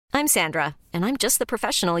I'm Sandra, and I'm just the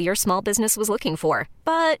professional your small business was looking for.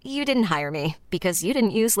 But you didn't hire me because you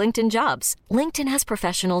didn't use LinkedIn Jobs. LinkedIn has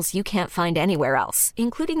professionals you can't find anywhere else,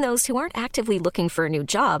 including those who aren't actively looking for a new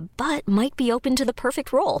job, but might be open to the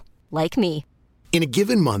perfect role, like me. In a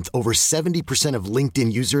given month, over 70% of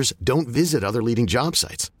LinkedIn users don't visit other leading job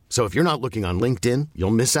sites. So if you're not looking on LinkedIn,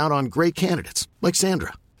 you'll miss out on great candidates like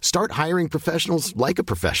Sandra. Start hiring professionals like a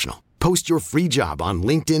professional. Post your free job on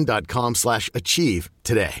linkedin.com/achieve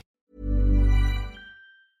today.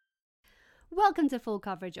 Welcome to Full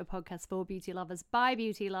Coverage, a podcast for beauty lovers by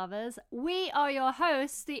beauty lovers. We are your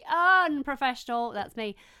hosts, the unprofessional, that's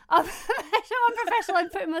me, unprofessional, I'm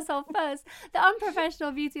putting myself first, the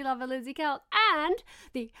unprofessional beauty lover Lindsay Kelt, and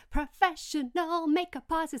the professional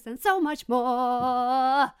makeup artist and so much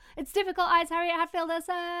more. It's Difficult Eyes, Harriet Hadfield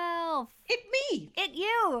herself. It me. It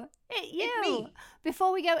you. It me.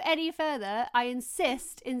 Before we go any further, I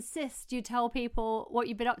insist you tell people what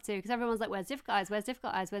you've been up to, because everyone's like, where's Difficult Eyes? Where's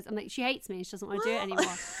Difficult Eyes? I'm like, she hates me and she doesn't want to do it anymore.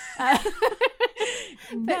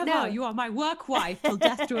 Never. No. You are my work wife till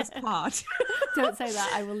death do us part. Don't say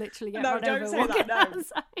that. I will literally get run don't over say walking that, no.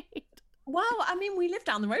 outside. Well, I mean, we live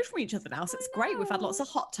down the road from each other now, so it's great. We've had lots of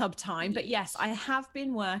hot tub time. But yes, I have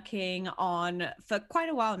been working on, for quite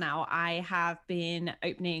a while now, I have been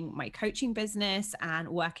opening my coaching business and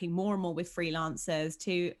working more and more with freelancers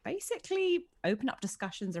to basically open up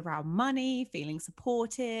discussions around money, feeling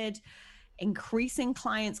supported, increasing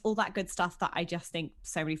clients, all that good stuff that I just think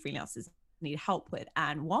so many freelancers need help with.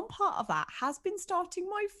 And one part of that has been starting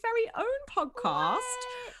my very own podcast.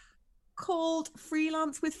 What? Called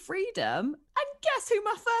Freelance with Freedom. And guess who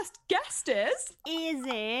my first guest is?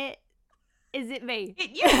 Is it me?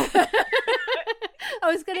 You.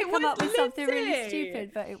 I was going to It come was up with something really Lindsay.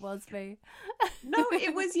 stupid, but it was me. No,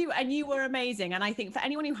 it was you, and you were amazing. And I think for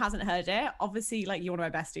anyone who hasn't heard it, obviously, like, you're one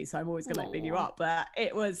of my besties, so I'm always going to big you up. But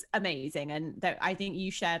it was amazing, and I think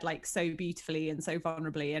you shared like so beautifully and so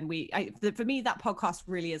vulnerably. And for me, that podcast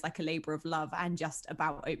really is like a labor of love and just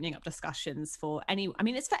about opening up discussions for any. I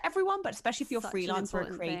mean, it's for everyone, but especially if you're Such an freelance or a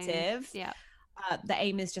important thing. creative. Yeah. The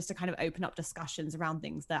aim is just to kind of open up discussions around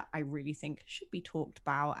things that I really think should be talked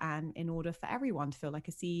about, and in order for everyone to feel like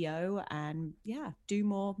a CEO and do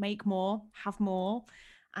more, make more, have more.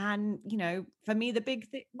 And, you know, for me, the big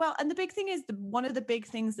thing, and the big thing is one of the big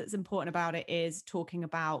things that's important about it is talking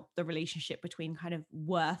about the relationship between kind of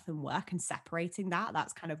worth and work and separating that.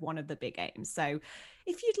 That's kind of one of the big aims. So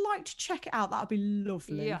if you'd like to check it out, that would be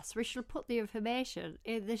lovely. Yes, we shall put the information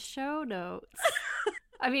in the show notes.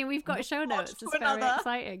 I mean, we've got show notes. It's very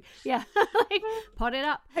exciting. Yeah, like, pot it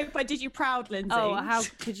up. Hope I did you proud, Lindsay. Oh, how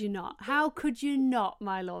could you not? How could you not,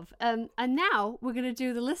 my love? And now we're going to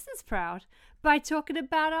do the listeners proud by talking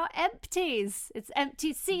about our empties. It's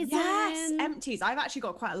empty season. Yes, empties. I've actually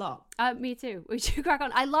got quite a lot. Me too. We should crack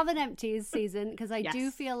on. I love an empties season because I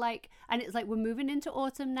do feel like, and it's like we're moving into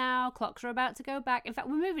autumn now. Clocks are about to go back. In fact,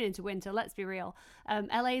 we're moving into winter. Let's be real.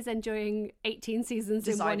 LA's enjoying 18 seasons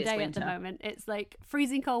in one day at the moment. It's like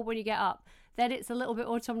freezing cold when you get up. Then it's a little bit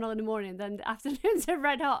autumnal in the morning. Then the afternoons are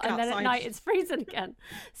red hot, and then at night it's freezing again.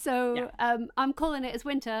 So I'm calling it as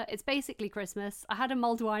winter. It's basically Christmas. I had a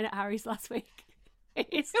mulled wine at Harry's last week.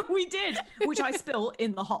 We did, which I spilled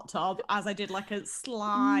in the hot tub as I did like a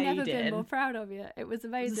slide. Never been more proud of you. It was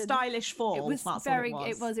amazing. It was a stylish fall. It was That's very. what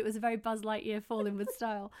it was. It was a very Buzz Lightyear falling with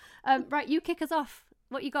style. Right, you kick us off.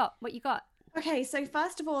 What you got? Okay, so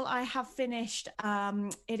first of all, I have finished.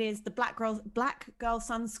 It is the Black Girl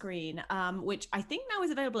sunscreen, which I think now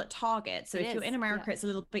is available at Target. So if you're in America, it's a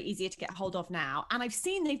little bit easier to get hold of now. And I've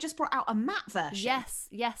seen they've just brought out a matte version.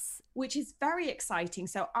 Yes. Which is very exciting.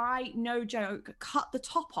 So I, no joke, cut the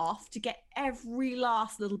top off to get every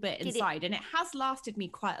last little bit inside, and it has lasted me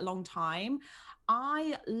quite a long time.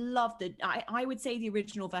 I love I would say the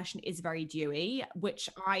original version is very dewy, which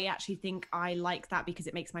I actually think I like that because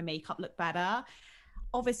it makes my makeup look better.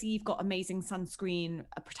 Obviously, you've got amazing sunscreen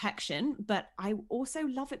protection, but I also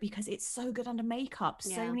love it because it's so good under makeup.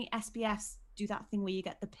 So many SPFs do that thing where you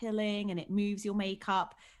get the pilling and it moves your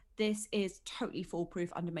makeup. This is totally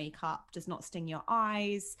foolproof under makeup, does not sting your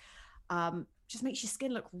eyes. Just makes your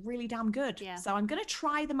skin look really damn good. Yeah. So I'm going to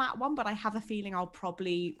try the matte one, but I have a feeling I'll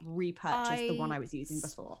probably repurchase the one I was using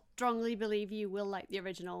before. Strongly believe you will like the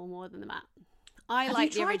original more than the matte. Have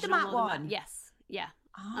like you tried the original the matte more one? than the matte. Yes. Yeah.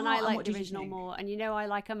 Oh, and I like what the did you original think? more. And I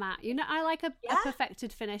like a matte. I like a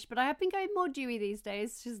perfected finish, but I have been going more dewy these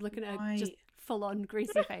days. Just looking at a just full on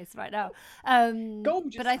greasy face right now.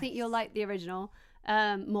 Gorgeous but I think you'll like the original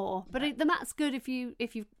more. But the matte's good if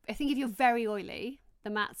you're very oily. The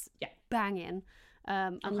matte's banging.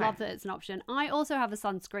 And love that it's an option. I also have a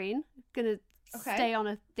sunscreen. Gonna stay on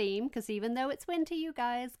a theme, because even though it's winter, you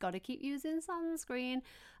guys got to keep using sunscreen.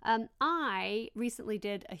 I recently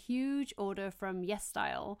did a huge order from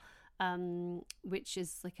YesStyle, which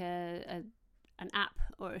is like an app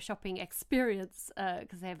or a shopping experience,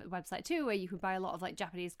 because they have a website too where you can buy a lot of like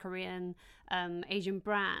Japanese, Korean, Asian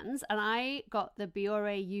brands. And I got the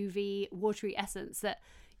Biore UV watery essence that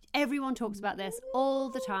everyone talks about this all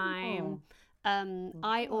the time.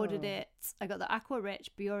 I ordered it. I got the Aqua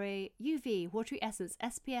Rich Biore UV watery essence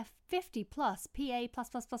SPF 50 plus PA plus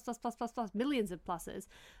millions of pluses.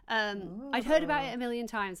 I'd heard about it a million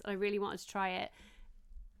times and I really wanted to try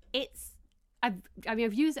it.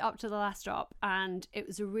 I've used it up to the last drop, and it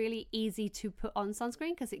was really easy to put on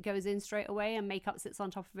sunscreen because it goes in straight away and makeup sits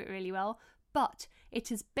on top of it really well. But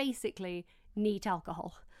it is basically neat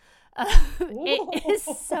alcohol. It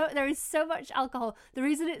is there is so much alcohol. The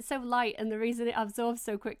reason it's so light and the reason it absorbs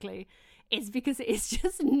so quickly is because it is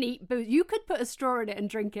just neat booze. You could put a straw in it and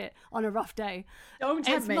drink it on a rough day. Don't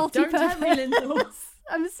tempt me, Lyndall.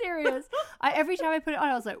 I'm serious. Every time I put it on,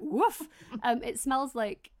 I was like, woof. It smells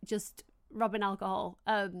like just rubbing alcohol.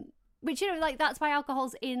 Which, you know, like that's why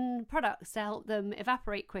alcohol's in products, to help them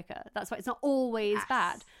evaporate quicker. That's why it's not always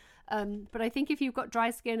bad. But I think if you've got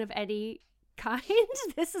dry skin of any kind,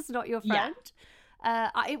 this is not your friend.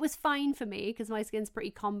 It was fine for me because my skin's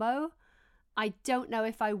pretty combo. I don't know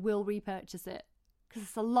if I will repurchase it because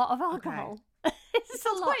it's a lot of alcohol. It's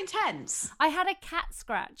quite intense. I had a cat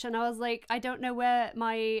scratch and I was like, I don't know where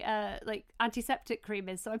my like antiseptic cream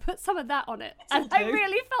is, so I put some of that on it, and I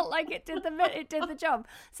really felt like it did the job.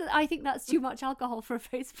 So I think that's too much alcohol for a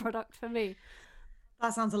face product for me.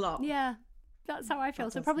 That sounds a lot. Yeah, that's how I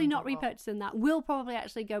feel. So probably not repurchasing that. We'll probably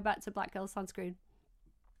actually go back to Black Girl sunscreen.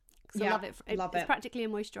 I love it. It's practically a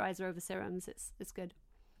moisturizer over serums. It's good.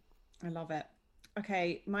 I love it.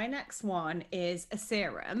 Okay, my next one is a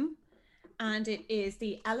serum, and it is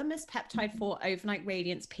the Elemis Peptide 4 Overnight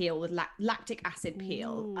Radiance Peel with lactic acid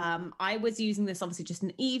peel. I was using this obviously just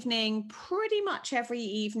an evening, pretty much every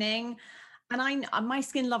evening. And my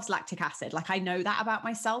skin loves lactic acid. Like, I know that about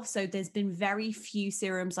myself. So there's been very few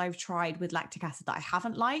serums I've tried with lactic acid that I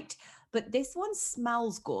haven't liked. But this one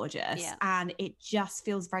smells gorgeous, and it just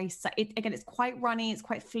feels very, again, it's quite runny. It's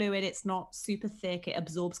quite fluid. It's not super thick. It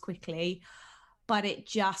absorbs quickly, but it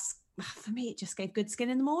just, for me, it just gave good skin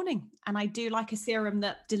in the morning. And I do like a serum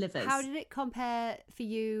that delivers. How did it compare for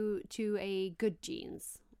you to a Good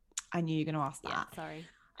Genes? I knew you were going to ask that. Yeah,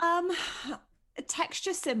 sorry.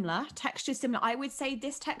 Texture similar. I would say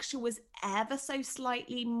this texture was ever so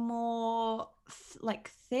slightly more like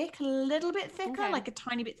thick, a little bit thicker, like a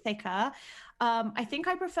tiny bit thicker. I think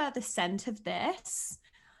I prefer the scent of this.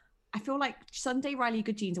 I feel like Sunday Riley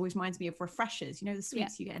Good Genes always reminds me of Refreshers, you know, the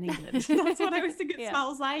sweets you get in England. That's what I always think it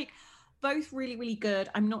smells like. Both really, really good.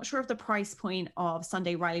 I'm not sure of the price point of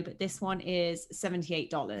Sunday Riley, but this one is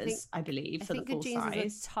 $78, I believe, for the full size. I think Good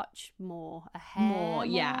Genes is a touch more, a hair more.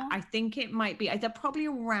 Yeah, I think it might be. They're probably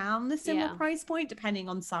around the similar price point, depending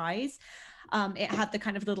on size. It had the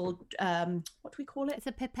kind of little, what do we call it? It's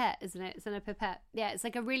a pipette, isn't it? It's in a pipette. Yeah, it's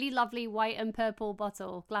like a really lovely white and purple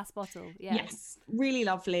bottle, glass bottle. Yeah. Yes, really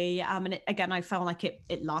lovely. And again, I felt like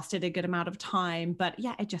it lasted a good amount of time, but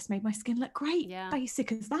yeah, it just made my skin look great. Yeah.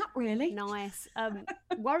 Basic as that, really. Nice.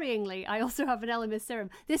 Worryingly, I also have an Elemis serum.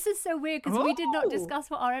 This is so weird because we did not discuss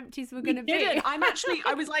what our empties were going to be.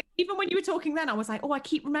 I was like, even when you were talking then, I was like, I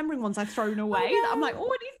keep remembering ones I've thrown away. I'm like, I need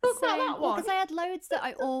to talk about that one. Because I had loads that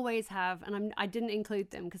I always have, and I didn't include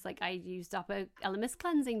them because like I used up a Elemis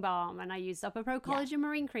cleansing balm and I used up a Pro Collagen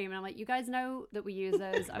marine cream, and I'm like, you guys know that we use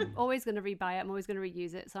those. I'm always going to rebuy it. I'm always going to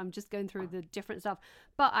reuse it. So I'm just going through the different stuff.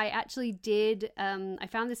 But I actually did. I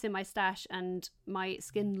found this in my stash, and my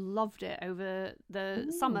skin loved it over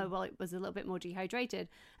the summer while it was a little bit more dehydrated.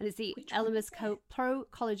 And it's the Elemis Pro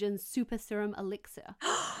Collagen Super Serum Elixir.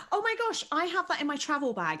 Oh my gosh, I have that in my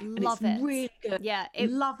travel bag. Love it. Really good. Yeah,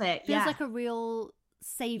 love it. Feels like a real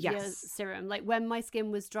savior serum. Like when my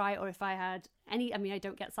skin was dry, or if I had any, I mean, I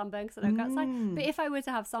don't get sunburn because I don't go outside, but if I were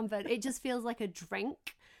to have sunburn, it just feels like a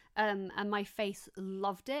drink. And my face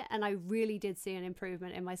loved it, and I really did see an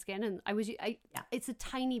improvement in my skin. And it's a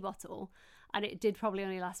tiny bottle, and it did probably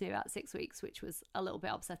only last me about 6 weeks, which was a little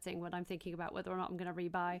bit upsetting when I'm thinking about whether or not I'm going to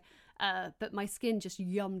rebuy. But my skin just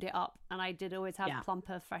yummed it up, and I did always have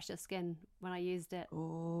plumper, fresher skin when I used it.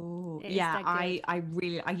 Oh, yeah,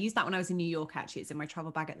 I used that when I was in New York. Actually, it's in my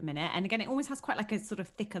travel bag at the minute, and again, it always has quite like a sort of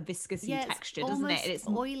thicker, viscous texture, doesn't it? It's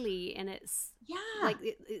oily, and it's like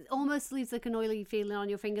it almost leaves like an oily feeling on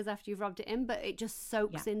your fingers after you've rubbed it in, but it just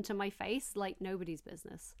soaks into my face like nobody's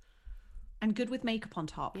business. And good with makeup on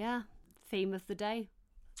top. Yeah. Theme of the day.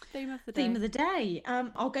 Theme of the day. Theme of the day.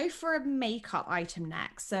 I'll go for a makeup item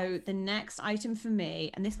next. So the next item for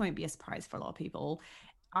me, and this won't be a surprise for a lot of people,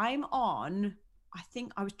 I'm on, I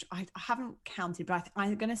think I haven't counted, but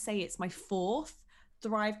I'm going to say it's my 4th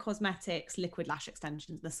Thrive Cosmetics Liquid Lash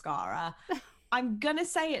Extensions mascara. I'm going to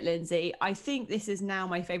say it, Lindsay. I think this is now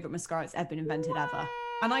my favorite mascara that's ever been invented ever.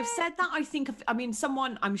 And I've said that, I'm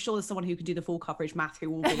sure there's someone who can do the full coverage math who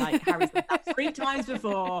will be like, Harry's said that 3 times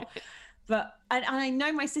before. But and I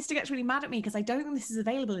know my sister gets really mad at me because I don't think this is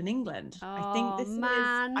available in England. I think this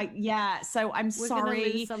is. So I'm sorry. We're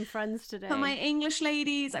gonna lose some friends today. For my English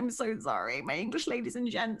ladies, I'm so sorry. My English ladies and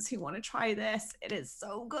gents who want to try this, it is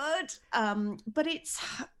so good. But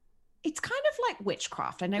it's kind of like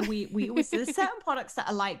witchcraft. I know we always there's certain products that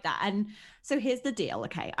are like that. And so here's the deal.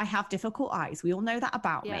 Okay, I have difficult eyes. We all know that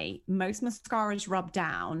about me. Most mascaras rub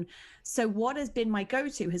down. So what has been my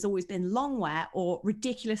go-to has always been long wear or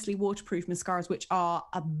ridiculously waterproof mascaras, which are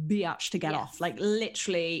a bitch to get off. Like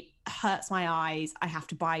literally hurts my eyes. I have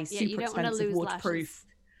to buy super expensive waterproof. Lashes.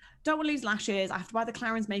 Don't want to lose lashes. I have to buy the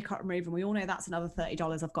Clarins makeup remover, and we all know that's another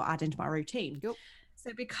 $30 I've got to add into my routine. Yep. So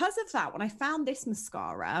because of that, when I found this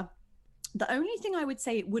mascara, the only thing I would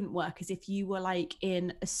say it wouldn't work is if you were like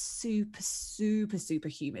in a super, super, super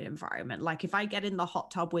humid environment. Like if I get in the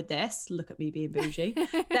hot tub with this, look at me being bougie,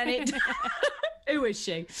 then it, who is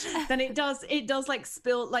she? Then it does like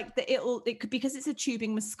spill, like it could, because it's a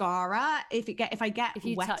tubing mascara. If I get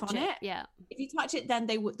wet on it, if you touch it, then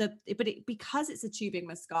because it's a tubing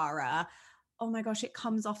mascara, oh my gosh, it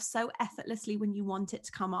comes off so effortlessly when you want it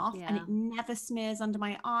to come off, and it never smears under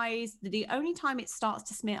my eyes. The only time it starts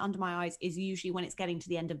to smear under my eyes is usually when it's getting to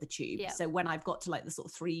the end of the tube. So when I've got to like the sort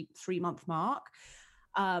of three month mark.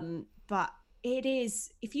 But it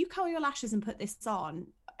is, if you curl your lashes and put this on,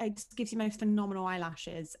 it just gives you most phenomenal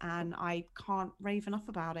eyelashes, and I can't rave enough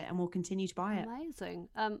about it, and we'll continue to buy it. Amazing.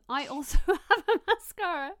 I also have a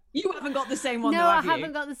mascara. You haven't got the same one, no, though, have I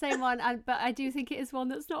haven't got the same one, but I do think it is one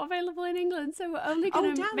that's not available in England, so we're only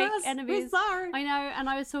going to make enemies. We're sorry. I know, and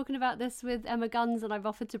I was talking about this with Emma Guns, and I've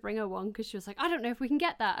offered to bring her one because she was like, I don't know if we can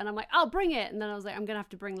get that, and I'm like, I'll bring it, and then I was like, I'm going to have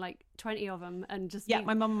to bring like 20 of them and just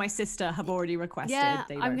my mum and my sister have already requested.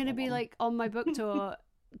 I'm going to be like on my book tour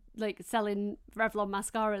like selling Revlon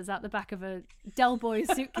mascaras out the back of a Del Boy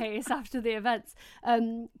suitcase after the events.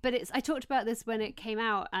 But I talked about this when it came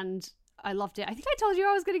out and I loved it. I think I told you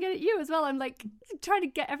I was going to get it you as well. I'm like trying to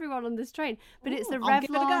get everyone on this train. But it's the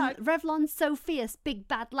Revlon So Fierce Big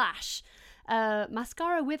Bad Lash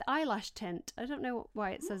mascara with eyelash tint. I don't know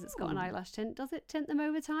why it says it's got an eyelash tint. Does it tint them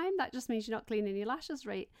over time? That just means you're not cleaning your lashes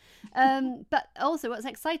right. But also what's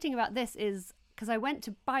exciting about this is because I went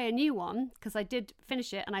to buy a new one because I did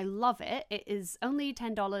finish it and I love it. It is only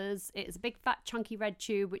 $10. It is a big fat chunky red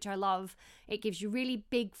tube, which I love. It gives you really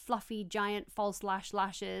big fluffy giant false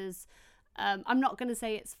lashes. I'm not going to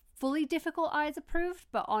say it's fully difficult eyes approved,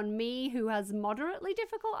 but on me who has moderately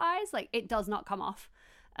difficult eyes, like it does not come off.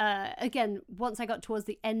 Again, once I got towards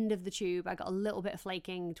the end of the tube, I got a little bit of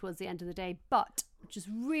flaking towards the end of the day, but just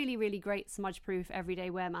really, really great smudge proof everyday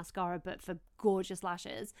wear mascara, but for gorgeous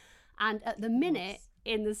lashes. And at the minute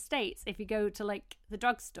in the States, if you go to like the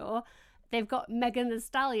drugstore, they've got Megan Thee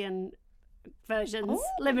Stallion versions,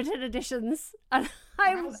 limited editions. And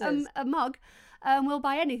I'm a mug and will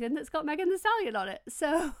buy anything that's got Megan Thee Stallion on it.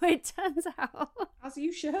 So it turns out... As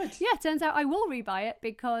you should. Yeah, it turns out I will rebuy it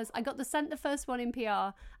because I got the first one in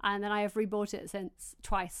PR and then I have rebought it since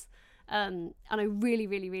twice. And I really,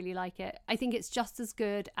 really, really like it. I think it's just as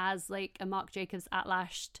good as like a Marc Jacobs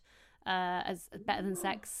Atlashed, as Better Than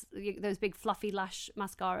Sex, those big fluffy lash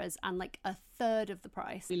mascaras, and like a third of the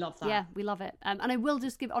price. We love that. Yeah, we love it. And I will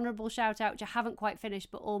just give honourable shout out, which I haven't quite finished,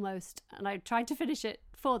 but almost, and I tried to finish it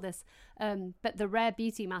for this, but the Rare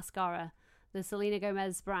Beauty mascara, the Selena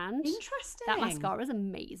Gomez brand. Interesting. That mascara is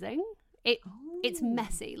amazing. It's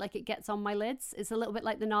messy, like it gets on my lids. It's a little bit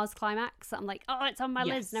like the NARS Climax. I'm like, oh, it's on my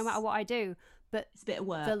lids no matter what I do. But it's a bit of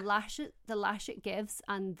work. The lash it gives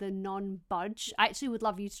and the non-budge. I actually would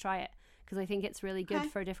love you to try it because I think it's really good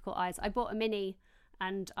for difficult eyes. I bought a mini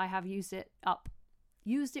and I have used it up.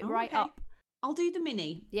 Right up. I'll do the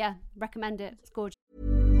mini. Yeah, recommend it. It's gorgeous.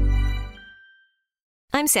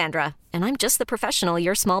 I'm Sandra, and I'm just the professional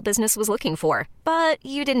your small business was looking for. But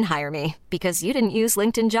you didn't hire me because you didn't use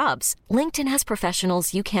LinkedIn Jobs. LinkedIn has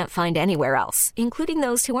professionals you can't find anywhere else, including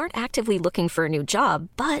those who aren't actively looking for a new job,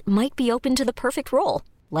 but might be open to the perfect role,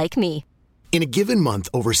 like me. In a given month,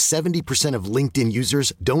 over 70% of LinkedIn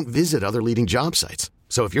users don't visit other leading job sites.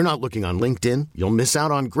 So if you're not looking on LinkedIn, you'll miss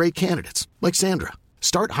out on great candidates like Sandra.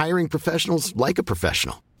 Start hiring professionals like a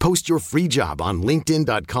professional. Post your free job on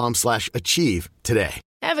linkedin.com/achieve today.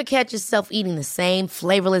 Ever catch yourself eating the same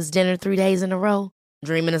flavorless dinner 3 days in a row?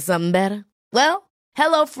 Dreaming of something better? Well,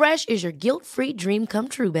 HelloFresh is your guilt-free dream come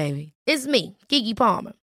true, baby. It's me, Keke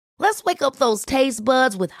Palmer. Let's wake up those taste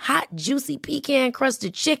buds with hot, juicy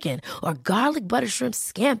pecan-crusted chicken or garlic butter shrimp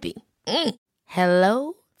scampi.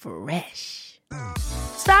 Hello Fresh.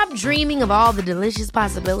 Stop dreaming of all the delicious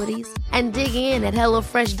possibilities and dig in at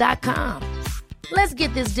HelloFresh.com. Let's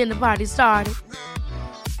get this dinner party started.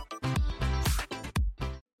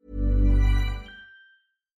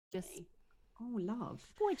 Oh, love.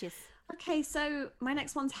 Gorgeous. Okay, so my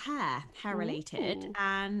next one's hair related. Ooh.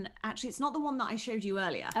 And actually, it's not the one that I showed you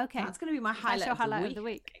earlier. Okay. That's going to be my highlight, of the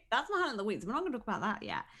week. That's my highlight of the week. So we're not going to talk about that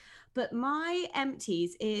yet. But my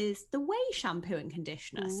empties is the Way shampoo and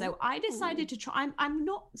conditioner. Ooh. So I decided to try. I'm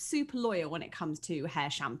not super loyal when it comes to hair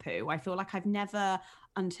shampoo. I feel like I've never,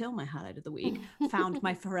 until my highlight of the week, found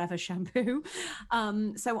my forever shampoo.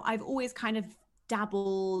 So I've always kind of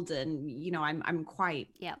dabbled, and I'm quite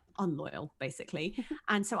unloyal basically.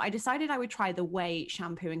 And so I decided I would try the Way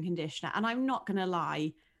shampoo and conditioner, and I'm not gonna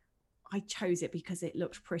lie, I chose it because it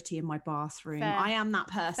looked pretty in my bathroom. Fair. I am that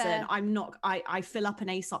person. Fair. I'm not. I fill up an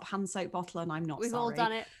Aesop hand soap bottle, and I'm not. We've all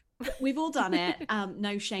done it. We've all done it.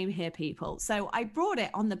 No shame here, people. So I brought it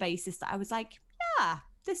on the basis that I was like, yeah,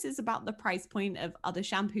 this is about the price point of other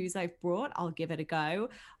shampoos I've brought. I'll give it a go.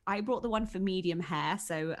 I brought the one for medium hair.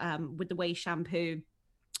 So with the Way shampoo,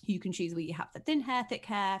 you can choose whether you have the thin hair, thick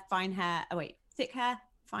hair, fine hair. Oh wait, thick hair,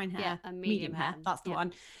 fine hair, and medium hair. That's the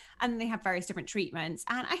one. And they have various different treatments.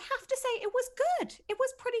 And I have to say, it was good. It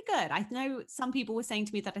was pretty good. I know some people were saying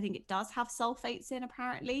to me that I think it does have sulfates in,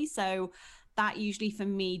 apparently. So that usually for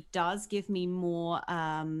me does give me more,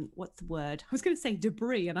 what's the word? I was going to say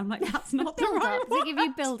debris, and I'm like, that's not the right word. Does it give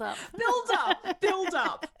you build up? Build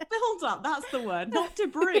up. That's the word, not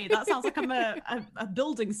debris. That sounds like I'm a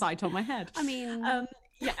building site on my head. I mean...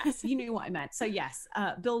 yes, you knew what I meant. So yes,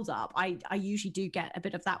 build up. I usually do get a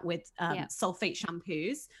bit of that with sulfate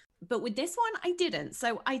shampoos, but with this one, I didn't.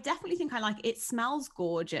 So I definitely think I like it. It smells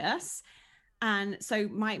gorgeous. And so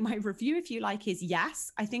my review, if you like, is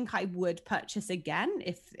yes, I think I would purchase again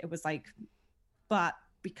if it was like, but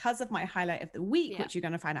because of my highlight of the week, which you're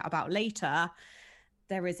going to find out about later,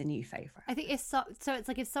 there is a new favorite. I think it's so it's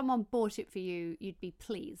like if someone bought it for you, you'd be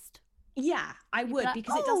pleased. Yeah, I would,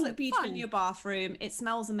 because it does look beautiful in your bathroom. It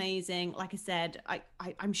smells amazing. Like I said,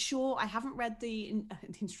 I'm sure I haven't read the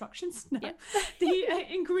instructions. No, the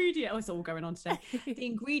ingredient. Oh, it's all going on today. The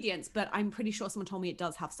ingredients, but I'm pretty sure someone told me it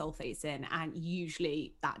does have sulfates in, and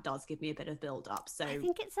usually that does give me a bit of build up. So I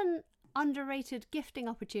think it's an underrated gifting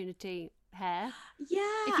opportunity. Hair. Yeah,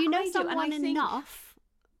 if you know someone enough.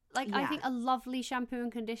 Like I think a lovely shampoo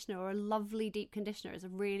and conditioner or a lovely deep conditioner is a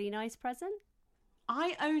really nice present.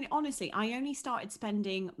 I only started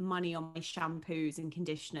spending money on my shampoos and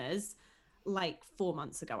conditioners like 4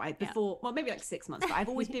 months ago. Well, maybe like 6 months ago. I've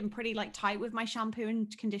always been pretty like tight with my shampoo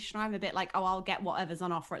and conditioner. I'm a bit like, oh, I'll get whatever's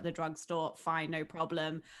on offer at the drugstore. Fine, no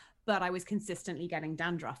problem. But I was consistently getting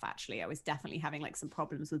dandruff, actually. I was definitely having like some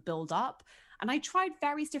problems with build up. And I tried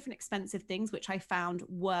various different expensive things, which I found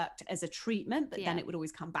worked as a treatment, but then it would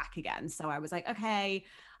always come back again. So I was like, okay,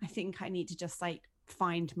 I think I need to just like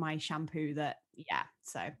find my shampoo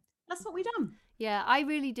so that's what we done. I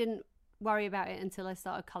really didn't worry about it until I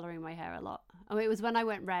started coloring my hair a lot. I mean, it was when I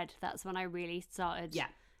went red, that's when I really started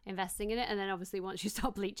investing in it. And then obviously once you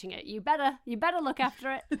start bleaching it, you better look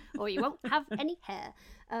after it or you won't have any hair.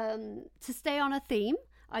 To stay on a theme,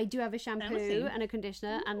 I do have a shampoo and a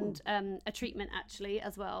conditioner and a treatment actually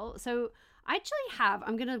as well. So I actually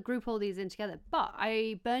I'm going to group all these in together, but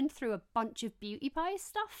I burned through a bunch of Beauty Pie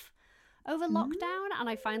stuff over lockdown, and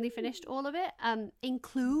I finally finished all of it,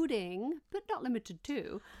 including, but not limited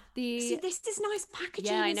to, See, this is nice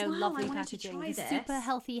packaging. Yeah, I know, lovely packaging. The Super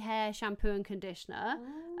Healthy Hair Shampoo and Conditioner,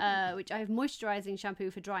 which I have moisturizing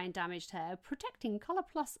shampoo for dry and damaged hair, protecting Color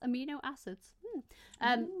Plus amino acids.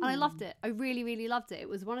 And I loved it. I really, really loved it. It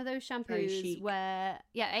was one of those shampoos where,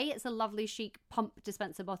 it's a lovely chic pump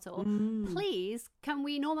dispenser bottle. Please, can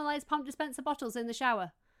we normalize pump dispenser bottles in the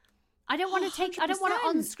shower? I don't want to I don't want to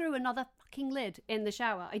unscrew another fucking lid in the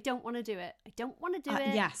shower. I don't want to do it.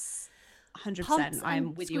 Yes, 100%.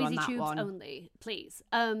 I'm with you on that one. Only, please.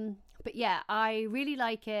 But yeah, I really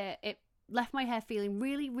like it. It left my hair feeling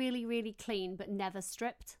really, really, really clean, but never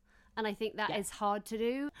stripped. And I think that is hard to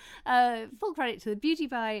do. Full credit to the Beauty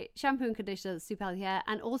Pie shampoo and conditioner, Super Healthy Hair,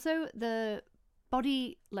 and also the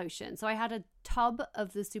body lotion. So I had a tub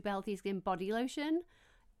of the Super Healthy Skin body lotion.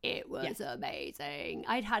 It was amazing.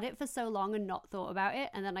 I'd had it for so long and not thought about it.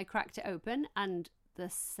 And then I cracked it open, and the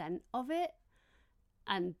scent of it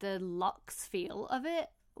and the luxe feel of it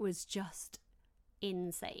was just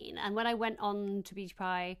insane. And when I went on to Beauty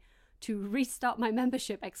Pie to restart my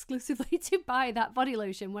membership exclusively to buy that body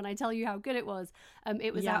lotion, when I tell you how good it was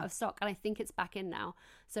out of stock, and I think it's back in now.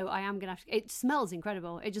 So I am gonna have to, it smells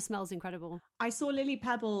incredible. It just smells incredible. I saw Lily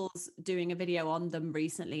Pebbles doing a video on them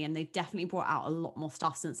recently, and they've definitely brought out a lot more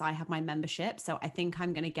stuff since I have my membership. So I think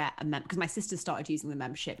I'm gonna get a because my sister started using the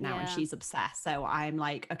membership now and she's obsessed. So I'm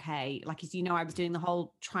like, okay, like, as you know, I was doing the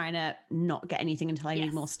whole trying to not get anything until I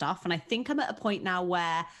need more stuff, and I think I'm at a point now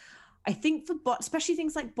where I think for especially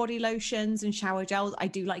things like body lotions and shower gels, I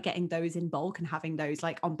do like getting those in bulk and having those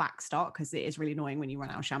like on back stock, because it is really annoying when you run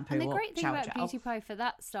out of shampoo. And the great thing about Beauty Pie for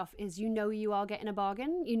that stuff is you are getting a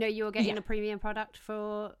bargain. You are getting a premium product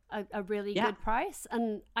for a really good price.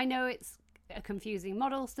 And I know it's a confusing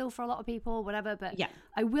model still for a lot of people, whatever, but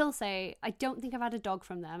I will say I don't think I've had a dog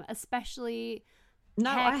from them, especially... No,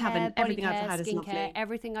 I haven't. Everything I've had is lovely.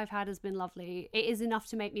 Everything I've had has been lovely. It is enough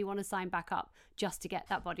to make me want to sign back up just to get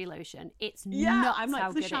that body lotion. It's nuts I'm like,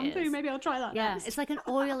 how the good shampoo, it is. Maybe I'll try that next. It's like an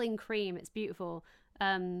oiling cream. It's beautiful.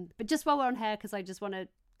 But just while we're on hair, because I just want to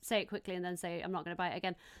say it quickly and then say I'm not going to buy it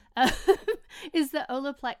again, is the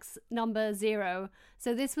Olaplex number 0.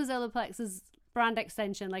 So this was Olaplex's brand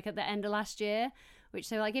extension, like at the end of last year, which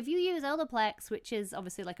so like if you use Olaplex, which is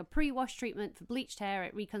obviously like a pre-wash treatment for bleached hair,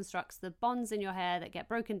 it reconstructs the bonds in your hair that get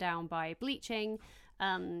broken down by bleaching,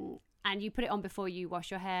 and you put it on before you wash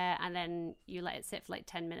your hair, and then you let it sit for like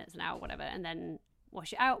 10 minutes, an hour, whatever, and then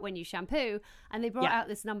wash it out when you shampoo. And they brought out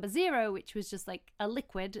this number 0, which was just like a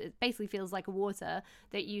liquid. It basically feels like a water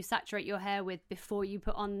that you saturate your hair with before you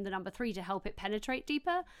put on the number 3 to help it penetrate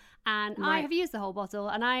deeper. And I have used the whole bottle,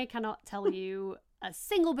 and I cannot tell you a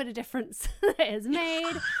single bit of difference that it has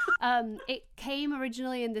made. It came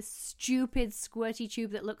originally in this stupid squirty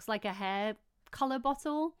tube that looks like a hair color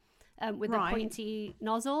bottle with a pointy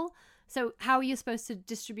nozzle. So how are you supposed to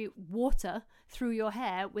distribute water through your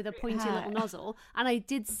hair with a pointy little nozzle? And I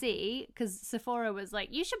did see, because Sephora was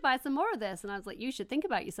like, you should buy some more of this. And I was like, you should think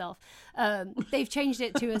about yourself. They've changed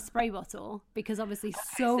it to a spray bottle because obviously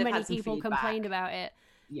so many people complained about it.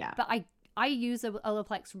 Yeah. But I use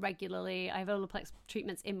Olaplex regularly. I have Olaplex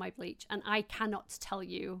treatments in my bleach, and I cannot tell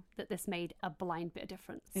you that this made a blind bit of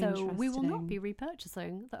difference. So we will not be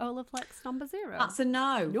repurchasing the Olaplex number 0. That's a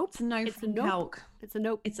no. Nope. It's a no. It's a nope. It's a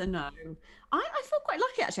nope. It's a no. I feel quite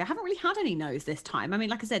lucky, actually. I haven't really had any no's this time. I mean,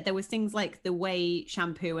 like I said, there was things like the Way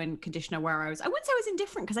shampoo and conditioner where I wouldn't say I was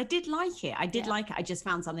indifferent, because I did like it. I did like it. I just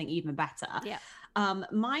found something even better. Yeah.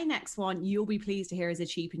 My next one, you'll be pleased to hear, is a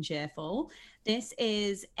cheap and cheerful. This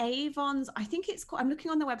is Avon's, I think it's called, I'm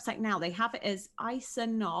looking on the website now, they have it as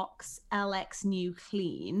Isanox LX New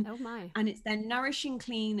Clean. Oh my. And it's their Nourishing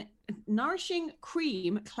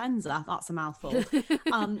Cream Cleanser. That's a mouthful.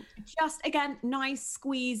 Just, again, nice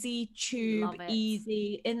squeezy tube,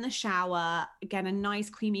 easy in the shower. Again, a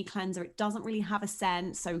nice creamy cleanser. It doesn't really have a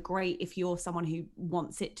scent, so great if you're someone who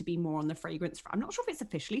wants it to be more on the fragrance. I'm not sure if it's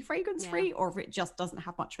officially fragrance free or if it just doesn't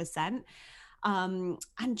have much of a scent. And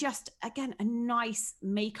just, again, a nice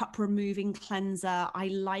makeup removing cleanser. I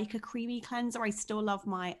like a creamy cleanser. I still love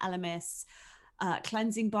my Elemis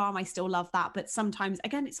cleansing balm. I still love that. But sometimes,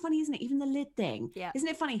 again, it's funny, isn't it? Even the lid thing. Yeah. Isn't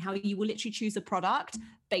it funny how you will literally choose a product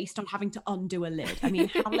based on having to undo a lid? I mean,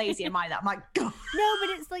 how lazy am I that I'm like, God. No,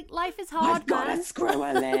 but it's like, life is hard, I've got to screw a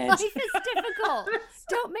lid. Life is difficult.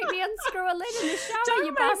 Don't make me unscrew a lid in the shower,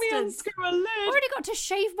 you bastards. Don't make me unscrew a lid. I already got to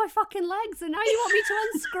shave my fucking legs, and now you want me to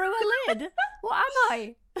unscrew a lid? What am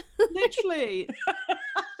I? Literally.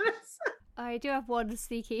 I do have one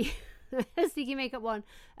sneaky makeup one.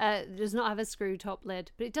 Does not have a screw top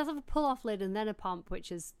lid, but it does have a pull off lid and then a pump,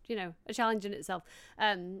 which is, a challenge in itself.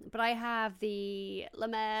 But I have the La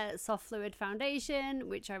Mer Soft Fluid Foundation,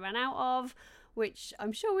 which I ran out of, which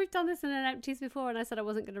I'm sure we've done this in an empties before, and I said I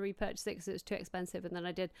wasn't going to repurchase it because it was too expensive, and then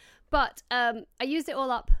I did. But I used it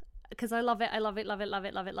all up because I love it.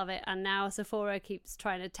 And now Sephora keeps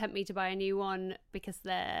trying to tempt me to buy a new one because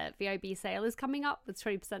their VIB sale is coming up with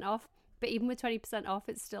 20% off. But even with 20% off,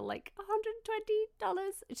 it's still like $120.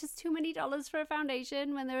 It's just too many dollars for a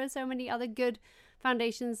foundation when there are so many other good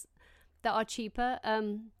foundations that are cheaper.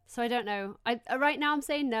 So I don't know. Right now I'm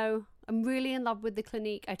saying no. I'm really in love with the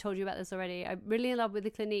Clinique. I told you about this already. I'm really in love with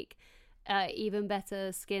the Clinique Even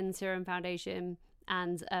Better Skin Serum Foundation.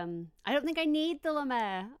 And I don't think I need the La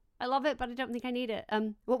Mer. I love it, but I don't think I need it.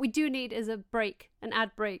 What we do need is an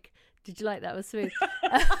ad break. Did you like that? It was smooth.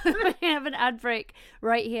 We have an ad break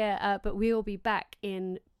right here, but we will be back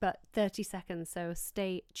in but 30 seconds, so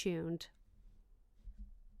stay tuned.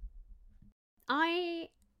 I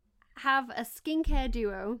have a skincare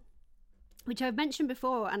duo, which I've mentioned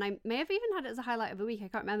before, and I may have even had it as a highlight of the week, I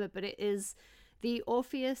can't remember, but it is the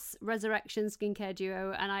Orpheus Resurrection skincare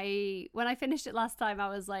duo. And when I finished it last time, I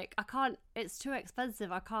was like, I can't, it's too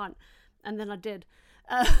expensive, I can't. And then I did.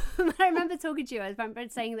 I remember talking to you, I remember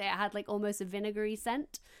saying that it had like almost a vinegary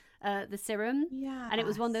scent, the serum. Yeah. And it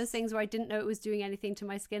was one of those things where I didn't know it was doing anything to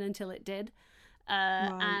my skin until it did.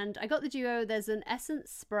 And I got the duo. There's an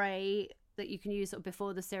essence spray that you can use sort of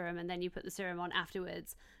before the serum, and then you put the serum on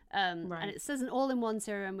afterwards. And it says an all-in-one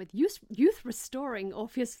serum with youth-restoring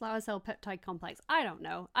Orpheus flower cell peptide complex. I don't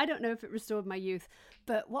know if it restored my youth,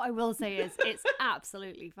 but what I will say is it's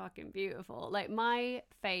absolutely fucking beautiful. Like, my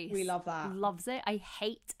face, we love that, loves it. I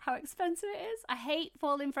hate how expensive it is. I hate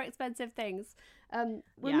falling for expensive things.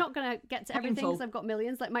 We're not gonna get to everything because I've got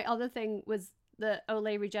millions. Like, my other thing was the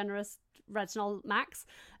Olay Regenerist Retinol Max,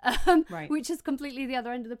 which is completely the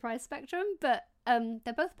other end of the price spectrum, but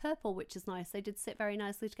they're both purple, which is nice. They did sit very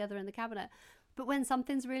nicely together in the cabinet. But when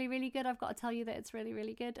something's really, really good, I've got to tell you that it's really,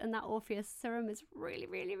 really good. And that Orpheus serum is really,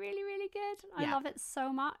 really, really, really good. I love it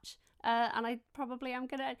so much. And I probably am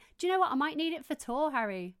gonna, do you know what, I might need it for tour,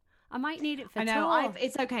 Harry. I might need it for tour.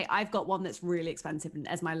 It's okay. I've got one that's really expensive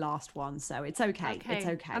as my last one, so it's okay. It's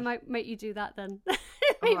okay. I might make you do that then.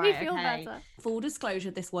 Make me feel better. Full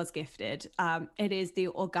disclosure, this was gifted. It is the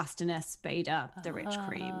Augustinus Beta, the Rich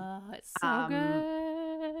Cream. It's so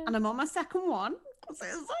good. And I'm on my second one. It's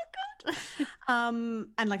so good.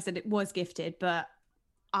 And like I said, it was gifted, but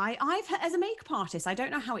I've as a makeup artist, I don't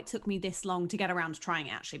know how it took me this long to get around to trying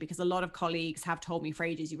it, actually, because a lot of colleagues have told me for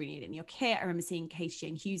ages you really need it in your kit. I remember seeing Casey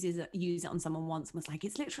Jane Hughes use it on someone once and was like,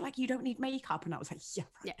 it's literally like you don't need makeup. And I was like,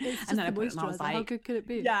 yeah. And then I put it and I was like, how good could it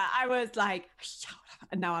be? Yeah, I was like,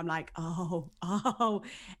 and now I'm like, oh.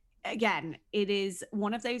 Again, it is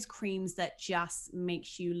one of those creams that just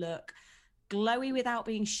makes you look glowy without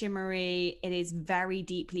being shimmery. It is very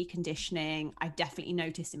deeply conditioning. I've definitely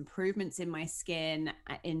noticed improvements in my skin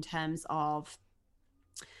in terms of,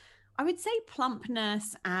 I would say,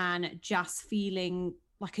 plumpness and just feeling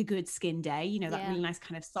like a good skin day, you know, that really nice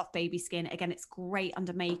kind of soft baby skin. Again, it's great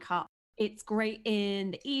under makeup. It's great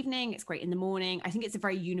in the evening. It's great in the morning. I think it's a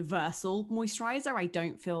very universal moisturizer. I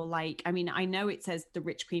don't feel like, I mean, I know it says the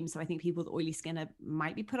Rich Cream, so I think people with oily skin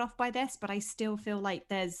might be put off by this, but I still feel like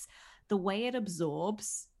there's the way it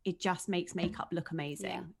absorbs, it just makes makeup look amazing.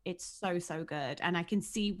 Yeah. It's so good. And I can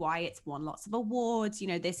see why it's won lots of awards. You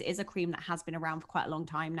know, this is a cream that has been around for quite a long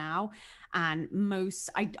time now. And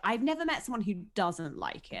I've never met someone who doesn't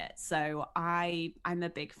like it. So I'm a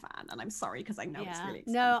big fan, and I'm sorry because I know it's really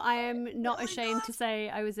expensive. No, I am not ashamed to say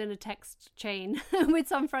I was in a text chain with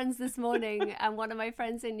some friends this morning, and one of my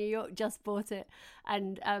friends in New York just bought it.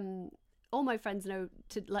 And all my friends know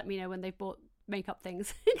to let me know when they've bought makeup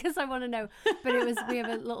things because I want to know. But we have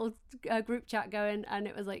a little group chat going, and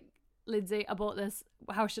it was like, Lindsay, I bought this,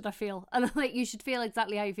 how should I feel? And I'm like, you should feel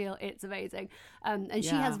exactly how you feel. It's amazing. And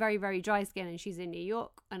she has very, very dry skin, and she's in New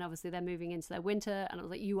York, and obviously they're moving into their winter, and I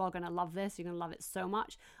was like, you are going to love this. You're going to love it so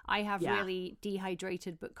much. I have really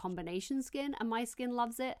dehydrated but combination skin, and my skin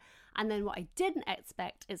loves it. And then what I didn't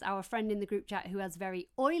expect is our friend in the group chat who has very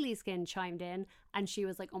oily skin chimed in, and she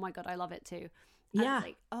was like, oh my God, I love it too. And I was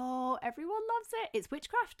like, oh, everyone loves it. It's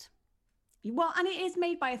witchcraft. Well, and it is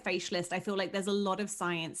made by a facialist. I feel like there's a lot of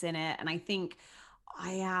science in it. And I think I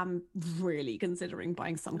am really considering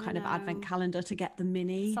buying some kind of advent calendar to get the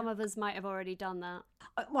mini. Some of us might have already done that.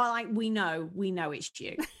 Well, we know it's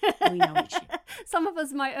you. We know it's you. Some of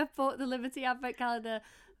us might have bought the Liberty advent calendar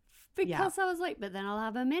because I was like, but then I'll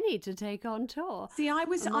have a mini to take on tour. See, I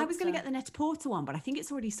was going to get the Net-a-Porter one, but I think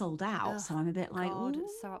it's already sold out. So I'm a bit like, God,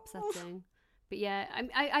 it's so upsetting. But yeah,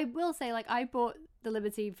 I will say, like, I bought the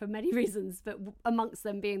Liberty for many reasons, but amongst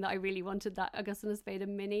them being that I really wanted that Augustinus Beta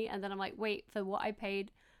mini. And then I'm like, wait, for what I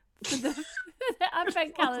paid for the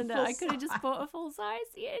advent calendar, I could have just bought a full size,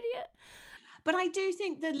 you idiot. But I do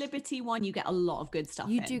think the Liberty one, you get a lot of good stuff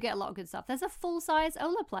in. You do get a lot of good stuff. There's a full-size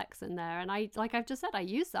Olaplex in there. And like I've just said, I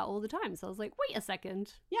use that all the time. So I was like, wait a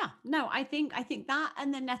second. Yeah. No, I think that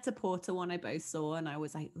and the Net-a-Porter one I both saw. And I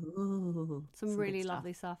was like, ooh. Some really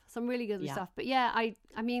lovely stuff. Some really good stuff. But yeah, I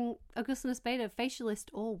mean, Augustinus Beta, facialist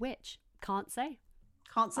or witch, can't say.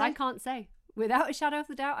 Can't say? I can't say. Without a shadow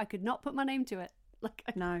of a doubt, I could not put my name to it.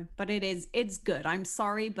 No, but it's good. I'm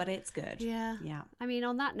sorry, but it's good. Yeah. Yeah. I mean,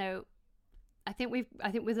 on that note, I think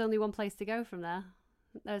there's only one place to go from there.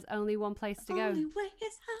 There's only one place to go. Only way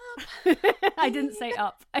is up. I didn't say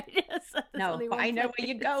up. No, but I know where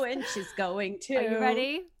you're going. She's going to. Are you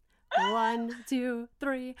ready? 1, 2,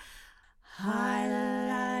 3.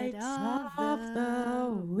 Highlights of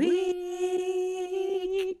the week.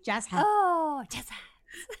 Jazz hands. Oh, jazz hands.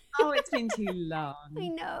 Oh, it's been too long. I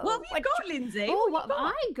know. What have you got, Lindsay? Oh, what have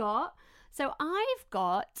I got? So I've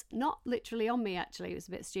got, not literally on me actually, it was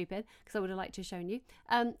a bit stupid because I would have liked to have shown you.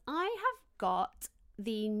 I have got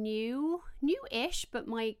the new-ish, but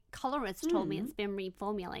my colorist told me it's been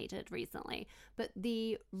reformulated recently, but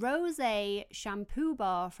the Rosé shampoo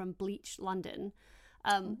bar from Bleach London.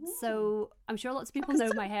 So I'm sure lots of people know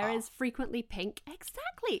my hair is frequently pink.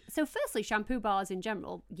 Exactly. So firstly, shampoo bars in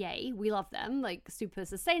general, yay, we love them, like super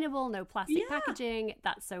sustainable, no plastic packaging,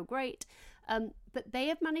 that's so great. But they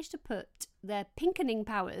have managed to put their pinkening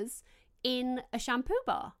powers in a shampoo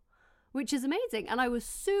bar, which is amazing. And I was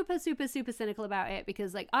super, super, super cynical about it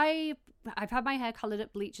because like I've had my hair coloured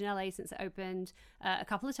at Bleach in LA since it opened a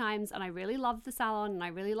couple of times, and I really love the salon and I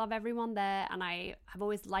really love everyone there, and I have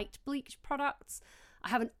always liked Bleach products. I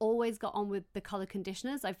haven't always got on with the colour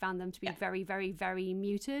conditioners. I found them to be very, very, very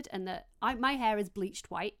muted, and that my hair is bleached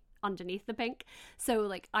white underneath the pink, so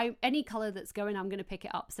like any color that's going, I'm going to pick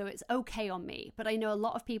it up, so it's okay on me. But I know a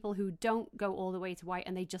lot of people who don't go all the way to white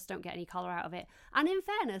and they just don't get any color out of it, and in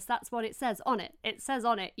fairness, that's what it says on it. It says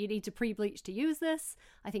on it you need to pre-bleach to use this.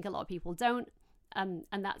 I think a lot of people don't, and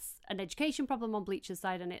that's an education problem on Bleach's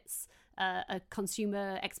side, and it's a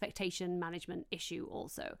consumer expectation management issue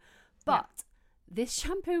also. But this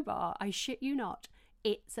shampoo bar, I shit you not,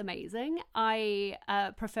 it's amazing. I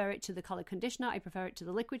prefer it to the color conditioner. I prefer it to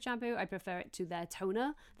the liquid shampoo. I prefer it to their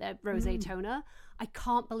toner, their rosé toner. I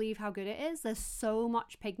can't believe how good it is. There's so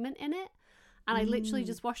much pigment in it. And I literally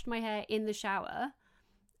just washed my hair in the shower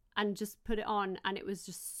and just put it on, and it was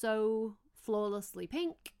just so flawlessly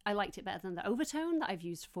pink. I liked it better than the Overtone that I've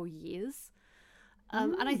used for years.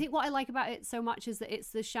 And I think what I like about it so much is that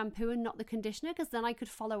it's the shampoo and not the conditioner, because then I could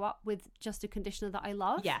follow up with just a conditioner that I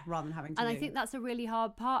love. Yeah, rather than having to. And I think that's a really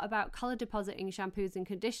hard part about colour depositing shampoos and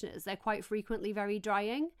conditioners. They're quite frequently very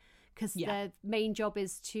drying because their main job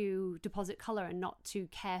is to deposit colour and not to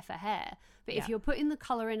care for hair. But if you're putting the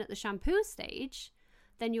colour in at the shampoo stage,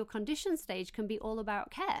 then your condition stage can be all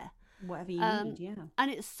about care. Whatever you need, And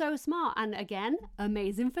it's so smart. And again,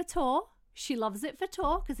 amazing for tour. She loves it for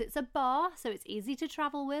tour because it's a bar, so it's easy to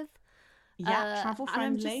travel with. Yeah, travel friendly.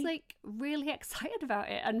 And I'm just like really excited about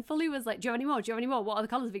it. And Fully was like, do you have any more? Do you have any more? What other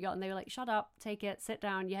colours have you got? And they were like, shut up, take it, sit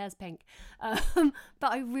down, your hair's pink. But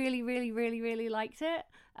I really, really, really, really liked it.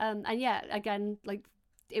 And yeah, again, like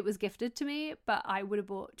it was gifted to me, but I would have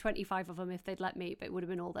bought 25 of them if they'd let me, but it would have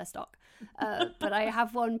been all their stock. But I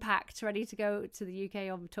have one packed ready to go to the UK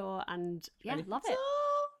on tour, and yeah, love it.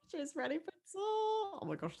 She's ready for tour. Oh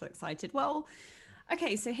my gosh, so excited. Well,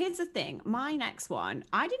 okay, so here's the thing. My next one,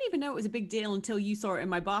 I didn't even know it was a big deal until you saw it in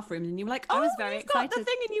my bathroom, and you were like, "Oh, I was very excited." Got the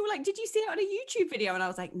thing, and you were like, "Did you see it on a YouTube video?" And I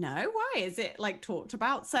was like, "No, why is it like talked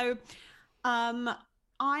about?" So,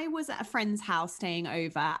 I was at a friend's house staying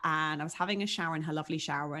over, and I was having a shower in her lovely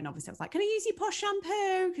shower. And obviously I was like, can I use your Posh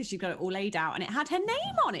shampoo? Because she's got it all laid out, and it had her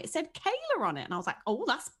name on it. It said Kayla on it. And I was like, oh,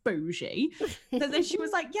 that's bougie. So then she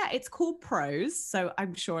was like, yeah, it's called Prose. So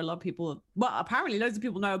I'm sure a lot of people, well, apparently loads of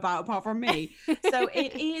people know about it apart from me. So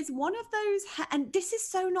it is one of those, and this is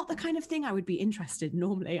so not the kind of thing I would be interested in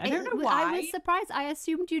normally. I don't know why. I was surprised. I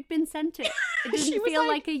assumed you'd been sent it. It didn't feel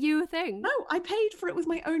like a you thing. No, I paid for it with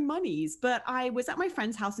my own monies, but I was at my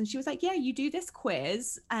friend's house, and she was like, yeah, you do this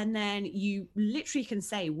quiz, and then you literally can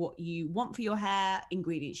say what you want for your hair,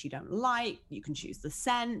 ingredients you don't like, you can choose the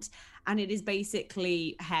scent, and it is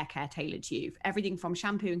basically hair care tailored to you. Everything from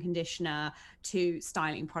shampoo and conditioner to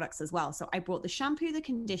styling products as well. So I brought the shampoo, the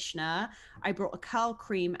conditioner, I brought a curl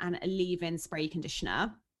cream and a leave-in spray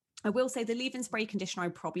conditioner. I will say the leave-in spray conditioner I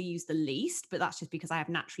probably use the least, but that's just because I have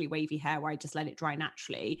naturally wavy hair where I just let it dry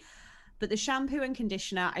naturally. But the shampoo and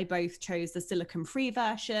conditioner, I both chose the silicone-free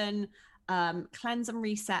version, cleanse and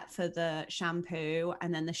reset for the shampoo,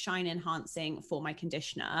 and then the shine enhancing for my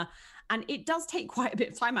conditioner. And it does take quite a bit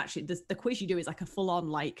of time, actually. The quiz you do is like a full-on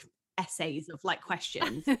like essays of like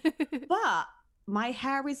questions. But my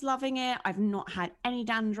hair is loving it. I've not had any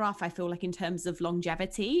dandruff. I feel like in terms of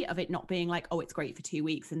longevity of it not being like, oh, it's great for 2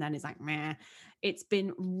 weeks and then it's like, meh. It's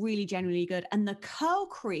been really genuinely good. And the curl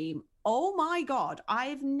cream, oh my God,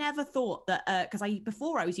 I've never thought that, because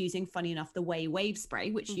before I was using, funny enough, the Wave spray,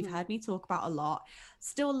 which you've heard me talk about a lot,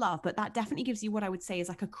 still love, but that definitely gives you what I would say is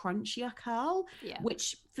like a crunchier curl,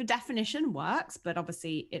 which for definition works, but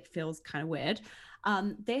obviously it feels kind of weird.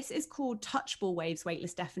 This is called Touchable Waves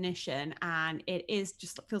Weightless Definition, and it is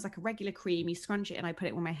just feels like a regular cream. You scrunch it and I put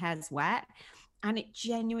it when my hair's wet, and it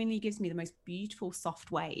genuinely gives me the most beautiful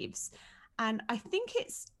soft waves. And I think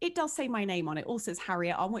it does say my name on it. Also, says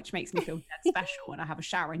Harriet on, which makes me feel dead special when I have a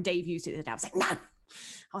shower. And Dave used it the other day. I was like, no.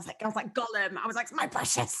 I was like Gollum. I was like, my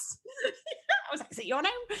precious. I was like, is it your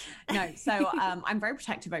name? No. So I'm very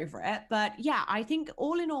protective over it. But yeah, I think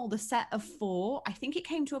all in all, the set of 4, I think it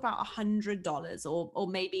came to about $100 or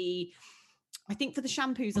maybe, I think for the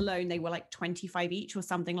shampoos alone, they were like 25 each or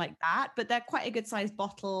something like that. But they're quite a good sized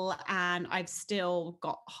bottle. And I've still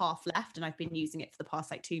got half left and I've been using it for the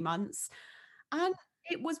past like 2 months. And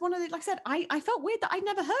it was one of the, like I said, I felt weird that I'd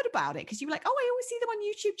never heard about it because you were like, oh, I always see them on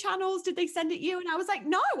YouTube channels. Did they send it you? And I was like,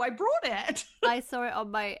 no, I brought it. I saw it on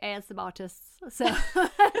my ASMR artists. So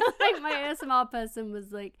like my ASMR person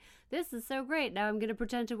was like, this is so great. Now I'm going to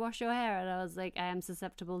pretend to wash your hair. And I was like, I am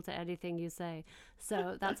susceptible to anything you say.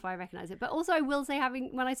 So that's why I recognize it. But also I will say,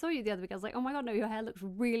 when I saw you the other week, I was like, oh my God, no, your hair looks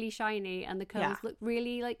really shiny. And the curls look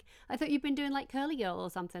really like, I thought you'd been doing like curly girl or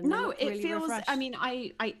something. No, it really feels, refreshed. I mean,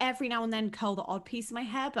 I every now and then curl the odd piece of my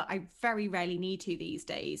hair, but I very rarely need to these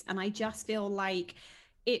days. And I just feel like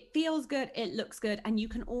it feels good, it looks good, and you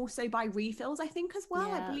can also buy refills, I think, as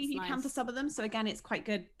well. I believe you can for some of them. So again, it's quite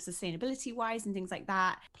good sustainability wise and things like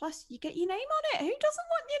that. Plus you get your name on it. Who doesn't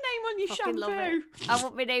want your name on your Fucking shampoo? love it. I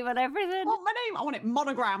want my name on everything. I want my name, I want it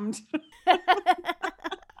monogrammed.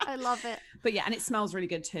 I love it. But yeah, and it smells really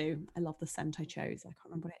good too. I love the scent I chose. I can't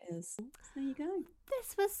remember what it is. So there you go.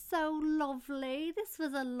 This was so lovely. This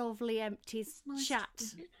was a lovely Empties chat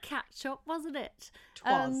catch up, wasn't it? It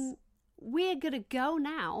was. We're going to go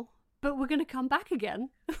now, but we're going to come back again,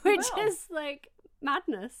 which is like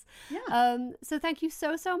madness. Yeah. So thank you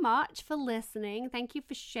so much for listening. Thank you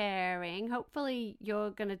for sharing. Hopefully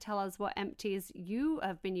you're going to tell us what Empties you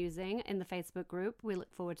have been using in the Facebook group. We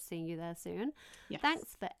look forward to seeing you there soon. Yes.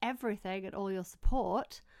 Thanks for everything and all your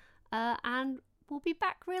support. And we'll be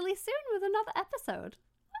back really soon with another episode.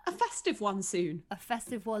 A festive one soon. A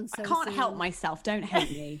festive one so I can't soon. help myself. Don't hate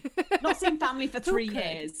me. Not seen family for 3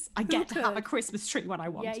 years. I get to have a Christmas tree when I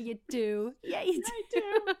want. Yeah, you do. Yeah, you I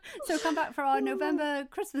do. So come back for our November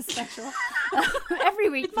Christmas special every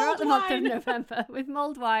week throughout the month of November with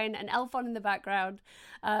mulled wine and Elf on in the background.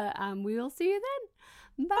 And we will see you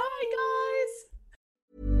then. Bye,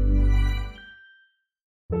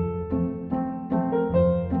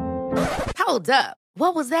 guys. Hold up.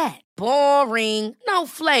 What was that? Boring. No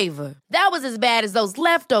flavor. That was as bad as those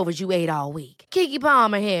leftovers you ate all week. Keke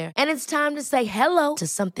Palmer here. And it's time to say hello to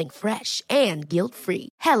something fresh and guilt-free.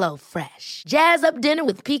 HelloFresh. Jazz up dinner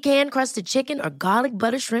with pecan-crusted chicken or garlic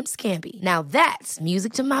butter shrimp scampi. Now that's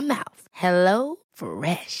music to my mouth.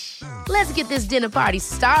 HelloFresh. Let's get this dinner party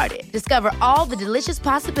started. Discover all the delicious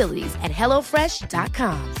possibilities at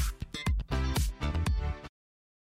HelloFresh.com.